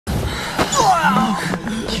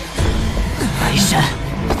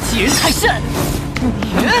敌人太甚。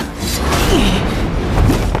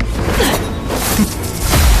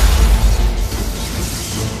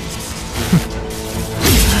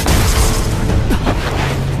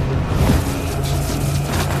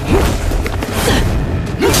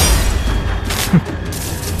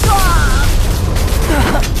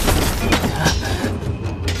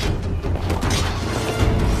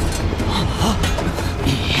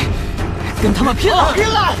跟他们拼了！拼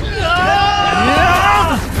了！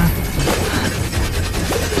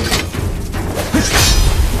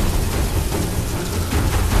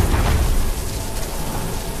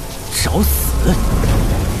找死！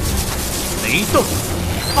雷动，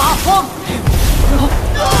发慌！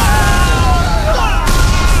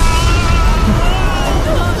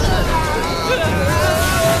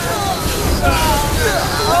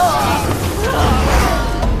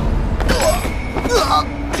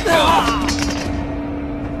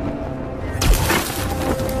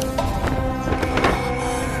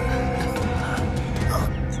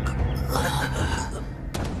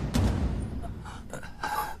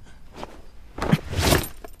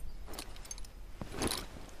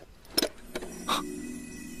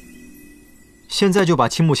现在就把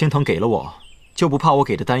青木仙藤给了我，就不怕我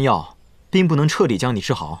给的丹药并不能彻底将你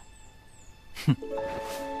治好？哼，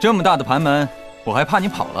这么大的盘门，我还怕你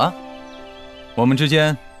跑了？我们之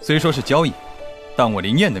间虽说是交易，但我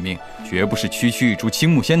林燕的命绝不是区区一株青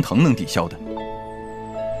木仙藤能抵消的。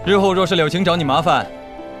日后若是柳晴找你麻烦，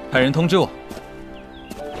派人通知我。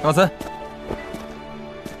告辞。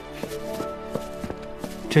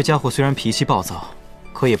这家伙虽然脾气暴躁，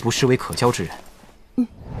可也不失为可交之人。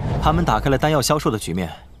盘门打开了丹药销售的局面，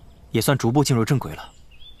也算逐步进入正轨了。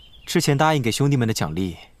之前答应给兄弟们的奖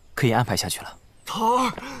励可以安排下去了。桃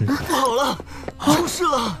儿，不好了，出事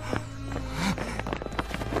了！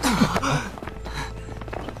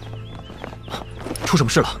出什么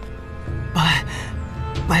事了？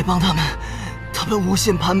白帮他们诬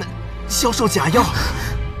陷盘门销售假药，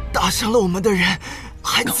打伤了我们的人，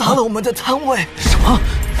还砸了我们的摊位。什么？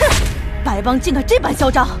白帮竟敢这般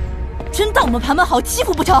嚣张！真当我们盘门好欺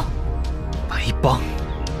负不成？白帮，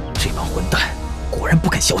这帮混蛋果然不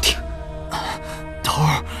肯消停。头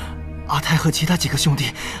儿，阿泰和其他几个兄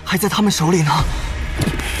弟还在他们手里呢。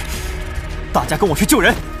大家跟我去救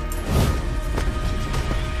人！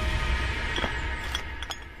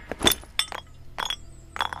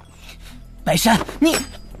白山，你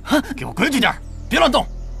给我规矩点，别乱动！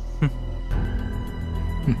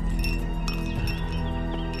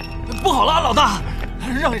不好了，老大，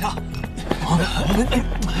让一让！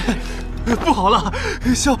不好了，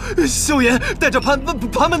萧炎带着盘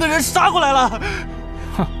门的人杀过来了！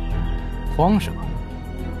哼，慌什么？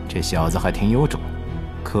这小子还挺有种，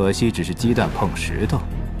可惜只是鸡蛋碰石头，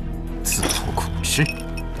自讨苦吃。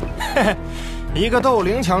嘿嘿，一个斗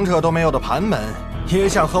灵强者都没有的盘门，也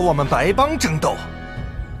想和我们白帮争斗？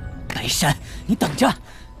白山，你等着，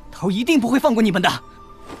头一定不会放过你们的！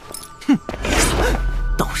哼，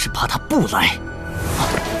倒是怕他不来。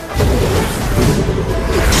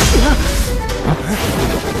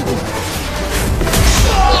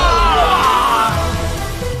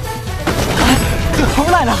头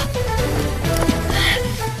来了！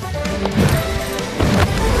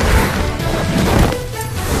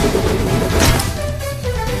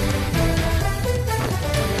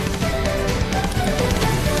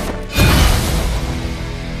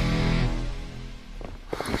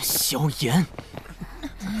萧炎。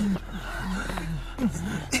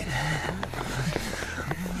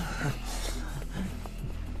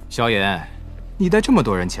萧炎，你带这么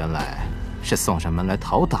多人前来，是送上门来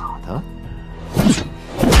讨打的？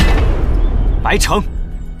白城，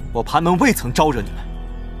我盘门未曾招惹你们，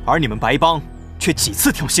而你们白帮却几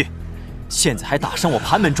次挑衅，现在还打伤我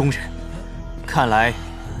盘门中人，看来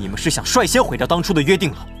你们是想率先毁掉当初的约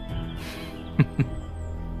定了。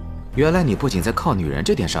原来你不仅在靠女人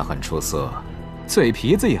这点上很出色，嘴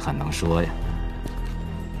皮子也很能说呀。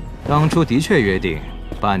当初的确约定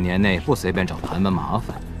半年内不随便找盘门麻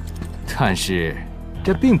烦，但是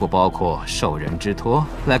这并不包括受人之托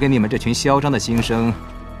来给你们这群嚣张的新生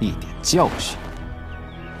一点教训。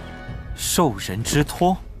受人之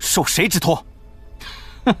托？受谁之托？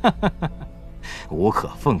无可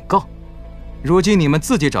奉告。如今你们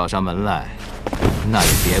自己找上门来，那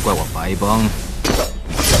也别怪我白帮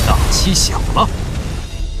大欺小了。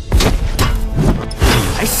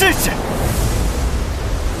你来试试！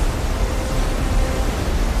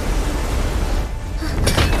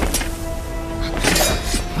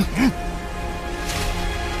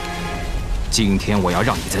今天我要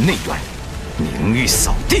让你在内院名誉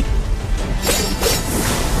扫地！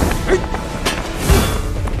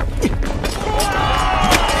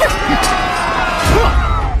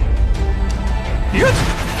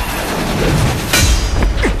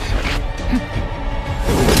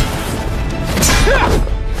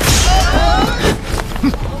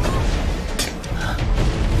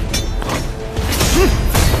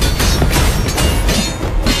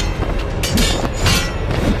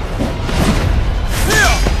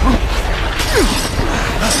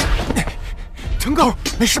头，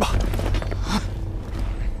没事吧？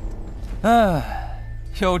哎，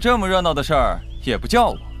有这么热闹的事儿也不叫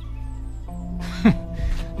我。哼，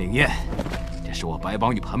灵燕，这是我白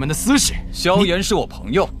帮与盘门的私事。萧炎是我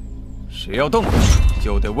朋友，谁要动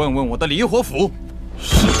就得问问我的离火府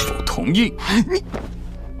是否同意。你，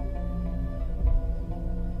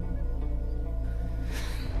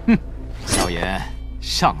哼，萧炎，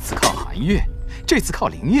上次靠韩月，这次靠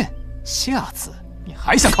灵燕，下次你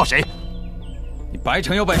还想靠谁？你白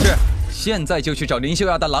城有本事，现在就去找林秀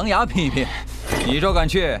雅的狼牙拼一拼。你若敢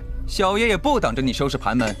去，小爷也不等着你收拾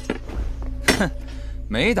盘门。哼，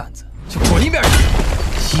没胆子就滚一边去！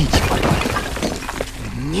气急败坏。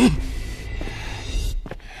你，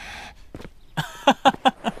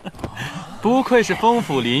不愧是风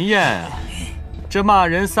府林燕啊！这骂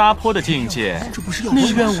人撒泼的境界，内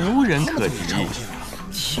院无人可敌。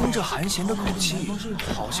听着韩贤的口气，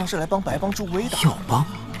好像是来帮白帮助威的。药帮？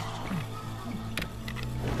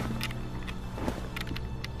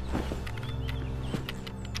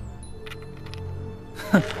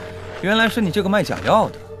哼，原来是你这个卖假药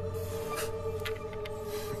的。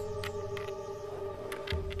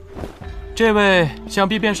这位想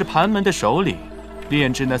必便是盘门的首领，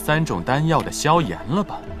炼制那3种丹药的萧炎了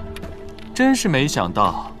吧？真是没想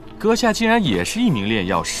到，阁下竟然也是一名炼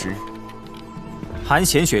药师。韩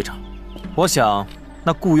贤学长，我想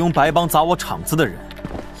那雇佣白帮砸我场子的人，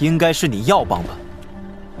应该是你药帮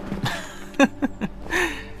吧？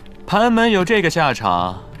盘门有这个下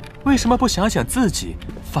场，为什么不想想自己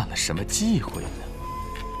犯了什么忌讳呢？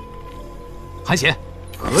韩贤，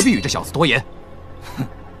何必与这小子多言？哼，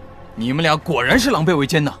你们俩果然是狼狈为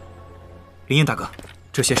奸呐！林燕大哥，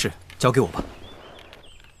这些事交给我吧。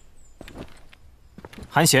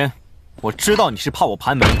韩贤，我知道你是怕我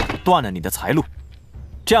盘门断了你的财路。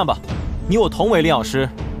这样吧，你我同为炼药师，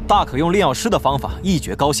大可用炼药师的方法一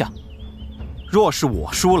决高下。若是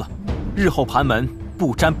我输了，日后盘门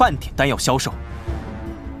不沾半点丹药销售；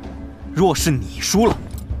若是你输了，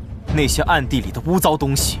那些暗地里的污糟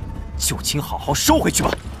东西，就请好好收回去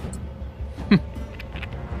吧。哼，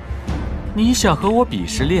你想和我比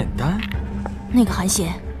试炼丹？那个韩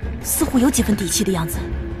贤似乎有几分底气的样子。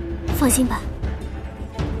放心吧。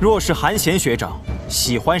若是韩贤学长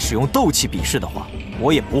喜欢使用斗气比试的话，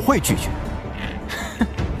我也不会拒绝。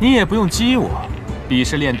你也不用激我，比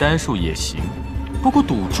试炼丹术也行，不过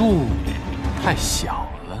赌注太小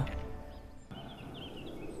了。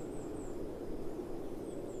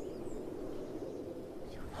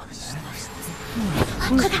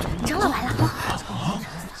快看，长老来了！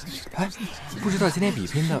哎，不知道今天比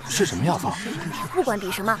拼的是什么药方？不管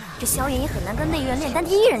比什么，这萧炎也很难跟内院炼丹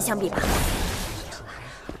第一人相比吧？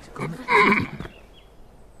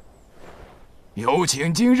有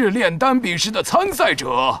请今日炼丹比试的参赛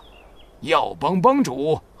者，药帮帮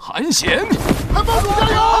主韩贤。帮主加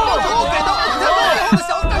油！给他们的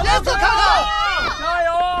小子点颜色看看！加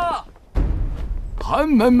油啊！盘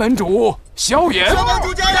门门主萧炎。小帮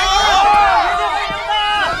主加油！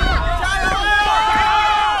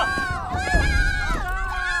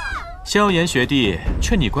萧炎学弟，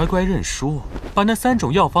劝你乖乖认输，把那3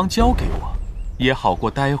种药方交给我，也好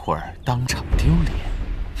过待会儿当场丢脸。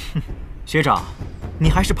哼，学长，你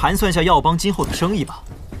还是盘算下药帮今后的生意吧。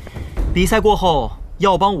比赛过后，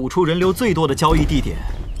药帮5处人流最多的交易地点，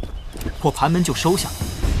我盘门就收下了。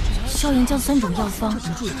萧炎将3种药方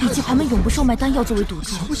以及盘门永不售卖丹药作为赌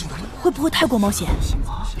注，会不会太过冒险？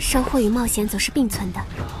收获与冒险总是并存的，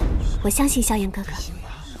我相信萧炎哥哥。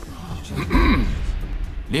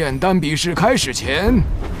炼丹比试开始前，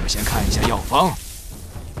我们先看一下药方。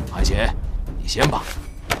韩贤，你先吧。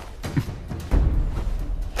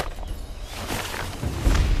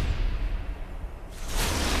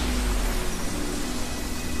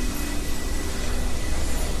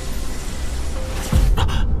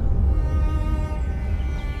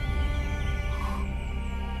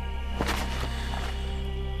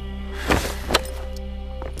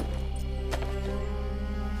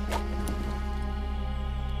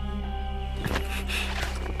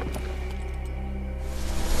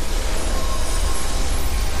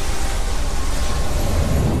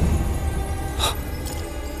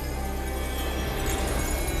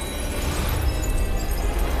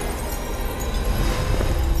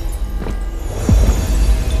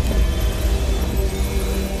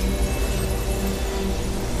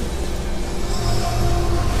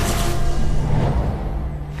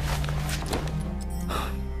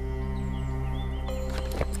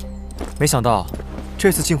没想到，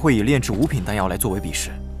这次竟会以炼制5品丹药来作为比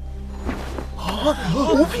试。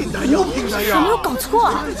5品丹药，5品丹药，有没有搞错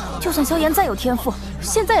啊？就算萧炎再有天赋，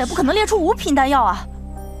现在也不可能炼出5品丹药啊！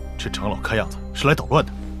这长老看样子是来捣乱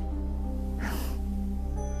的。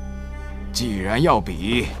既然要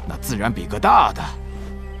比，那自然比个大的。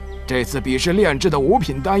这次比试炼制的5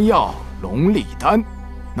品丹药龙力丹，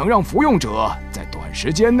能让服用者在短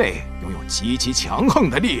时间内拥有极其强横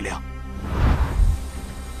的力量。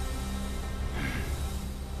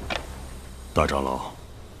大长老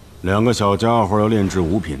，2个小家伙要炼制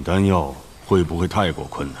5品丹药，会不会太过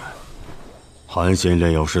困难？韩贤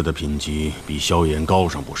炼药师的品级比萧炎高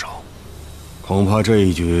上不少，恐怕这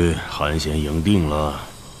一局韩贤赢定了。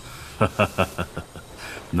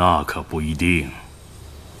那可不一定。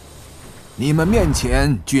你们面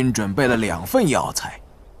前均准备了2份药材，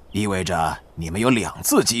意味着你们有2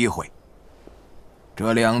次机会。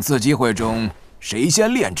这2次机会中，谁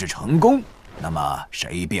先炼制成功，那么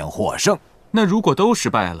谁便获胜。那如果都失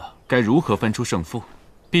败了，该如何分出胜负？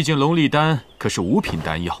毕竟龙力丹可是5品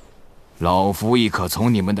丹药。老夫亦可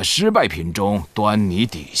从你们的失败品中端倪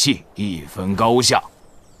底细，一分高下。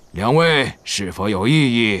2位是否有异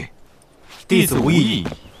议？弟子无异议。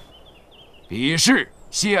比试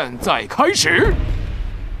现在开始。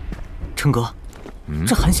成哥，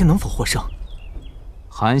这韩贤能否获胜？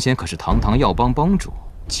韩贤可是堂堂药帮帮主，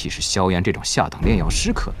岂是萧炎这种下等炼药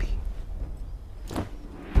师可比？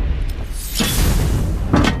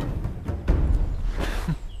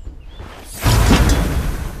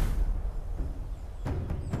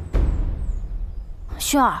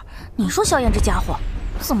薰儿，你说萧炎这家伙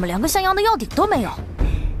怎么连个像样的药鼎都没有？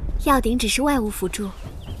药鼎只是外物辅助，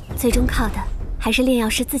最终靠的还是炼药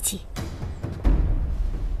师自己。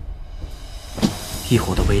异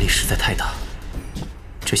火的威力实在太大，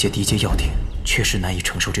这些低阶药鼎确实难以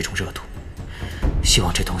承受这种热度。希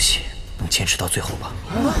望这东西能坚持到最后吧。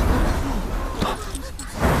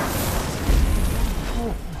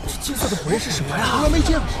这金色的火焰是什么呀？从来没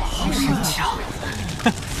见过，好神奇啊！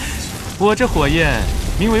我这火焰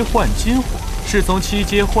名为幻金火，是从7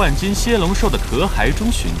阶幻金蝎龙兽的壳骸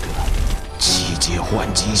中寻得。7阶幻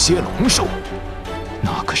金蝎龙兽，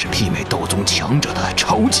那可是媲美斗宗强者的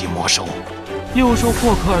超级魔兽。幼兽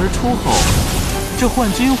破壳而出后，这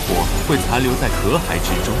幻金火会残留在壳骸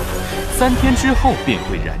之中，3天之后便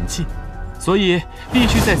会燃尽，所以必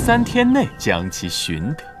须在3天内将其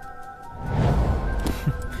寻得。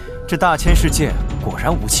这大千世界果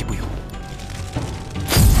然无奇不有。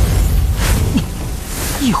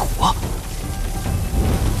异火，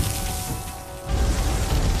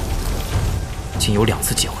仅有2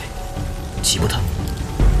次机会，急不得。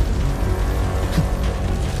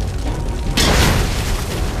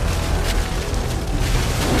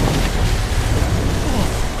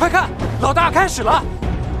快看，老大开始了！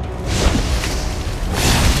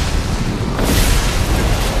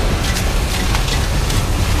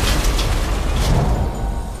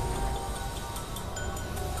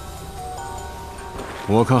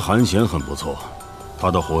我看韩贤很不错，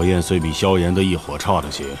他的火焰虽比萧炎的异火差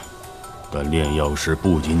了些，但炼药师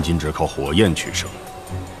不仅仅只靠火焰取胜。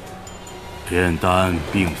炼丹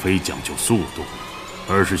并非讲究速度，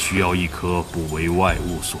而是需要一颗不为外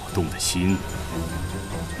物所动的心。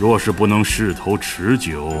若是不能势头持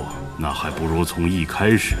久，那还不如从一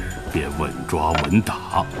开始便稳抓稳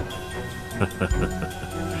打。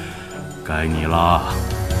该你了。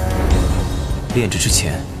炼制之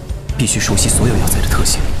前，必须熟悉所有药材的特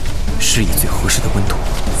性，施以最合适的温度，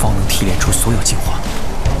方能提炼出所有精华。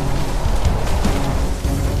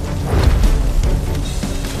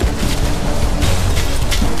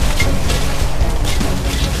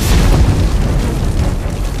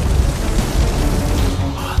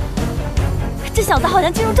这小子好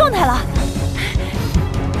像进入状态了。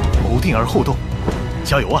谋定而后动，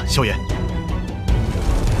加油啊，萧炎！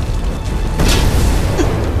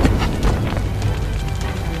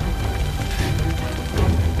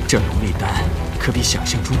这龙力丹可比想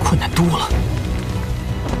象中困难多了。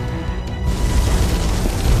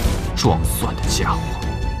装蒜的家伙，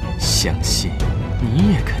相信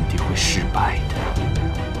你也肯定会失败的。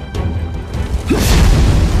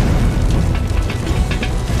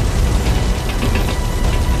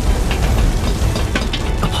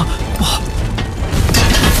不好！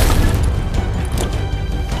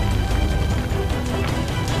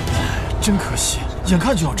真可惜，眼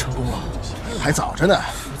看就要成功了。还早着呢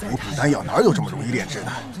，5品丹药哪有这么容易炼制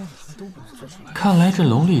的？看来这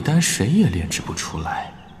龙力丹谁也炼制不出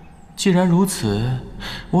来。既然如此，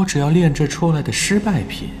我只要炼制出来的失败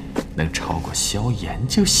品能超过萧炎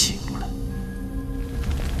就行了。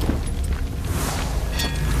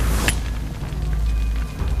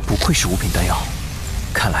不愧是5品丹药，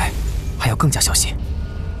看来还要更加小心。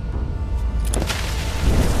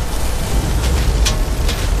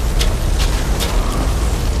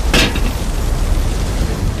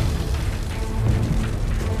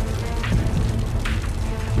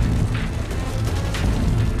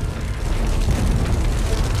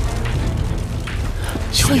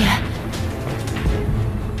萧炎，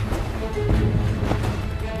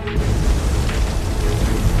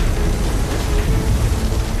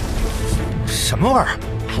什么味儿？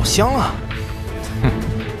好香啊！哼，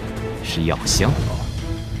是药香。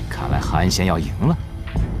看来韩贤要赢了。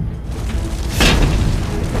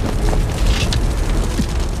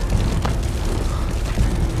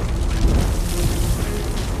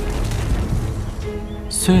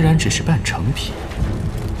虽然只是半成品，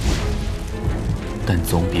但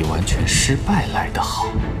总比完全失败来得好。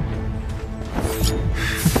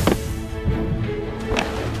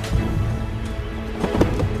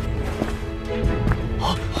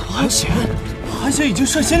韩贤已经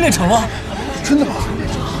率先炼成了，真的吗？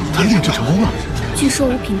他炼制成功了。据说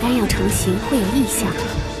五品丹药成型会有异象，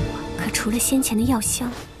可除了先前的药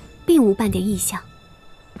香，并无半点异象。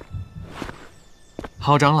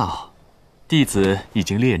郝长老，弟子已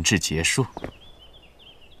经炼制结束。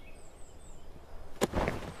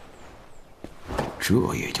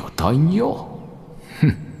这也叫丹药？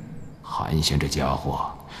哼！韩贤这家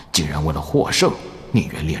伙竟然为了获胜，宁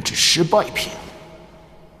愿炼制失败品。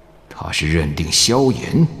他是认定萧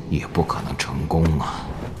炎也不可能成功啊！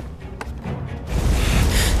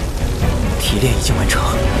提炼已经完成，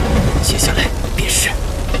接下来便是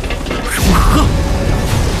融合。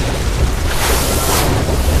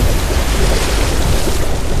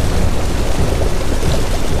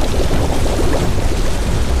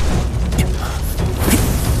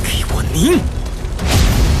给我凝！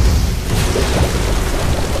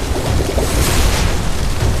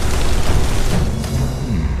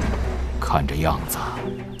看这样子，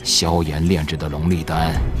萧炎炼制的龙力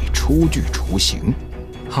丹已初具雏形。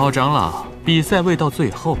郝长老，比赛未到最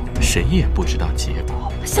后，谁也不知道结果。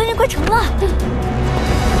萧炎快成了！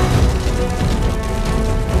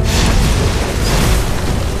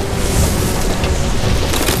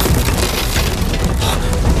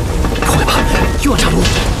快吧，又要炸炉！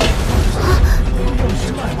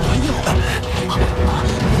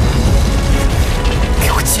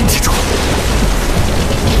给我坚持住！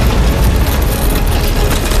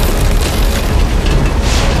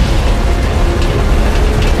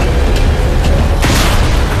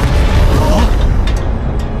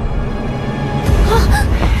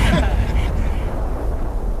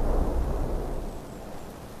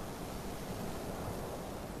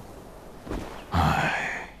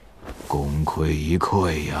功亏一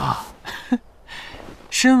篑呀！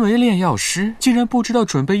身为炼药师，竟然不知道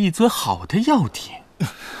准备一尊好的药鼎，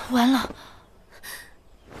完了！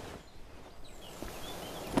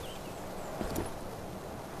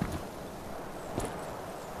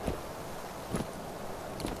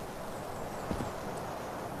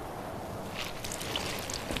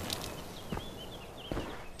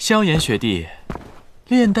萧炎学弟，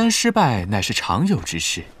炼丹失败乃是常有之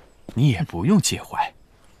事，你也不用介怀。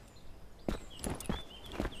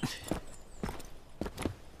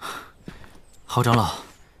郝长老，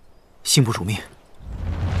幸不辱命。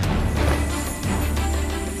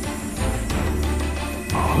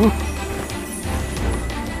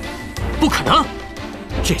不可能！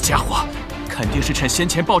这家伙肯定是趁先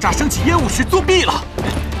前爆炸升起烟雾时作弊了。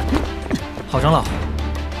郝长老，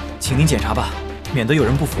请您检查吧，免得有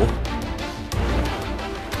人不服。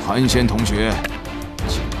韩仙同学，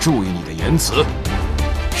请注意你的言辞，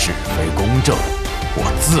是非公正，我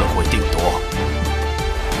自会定夺。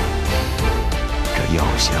这药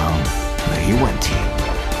香没问题，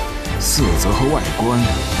色泽和外观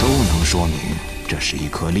都能说明这是一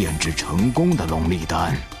颗炼制成功的龙力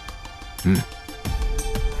丹。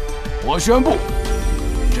我宣布，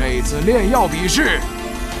这次炼药比试，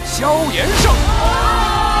萧炎胜。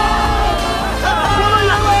我们赢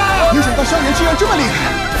了！没想到萧炎居然这么厉害，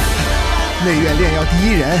内院炼药第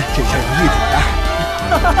一人，这下有易主了。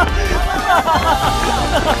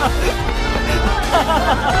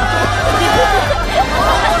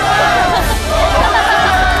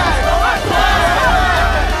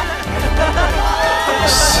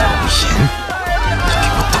萧炎，你给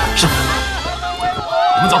我等着！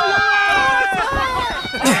我们走。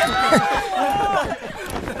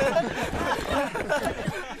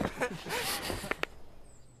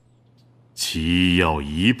棋要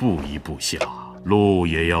一步一步下，路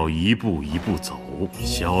也要一步一步走。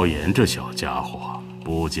萧炎这小家伙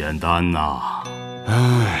不简单呐！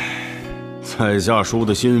唉，在下输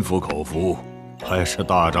得心服口服，还是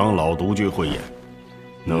大长老独具慧眼。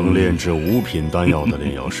能炼制5品丹药的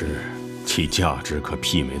炼药师，其价值可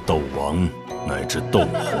媲美斗王乃至斗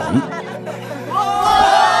皇。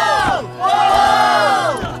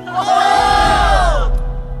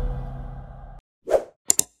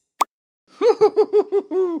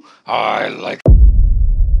I like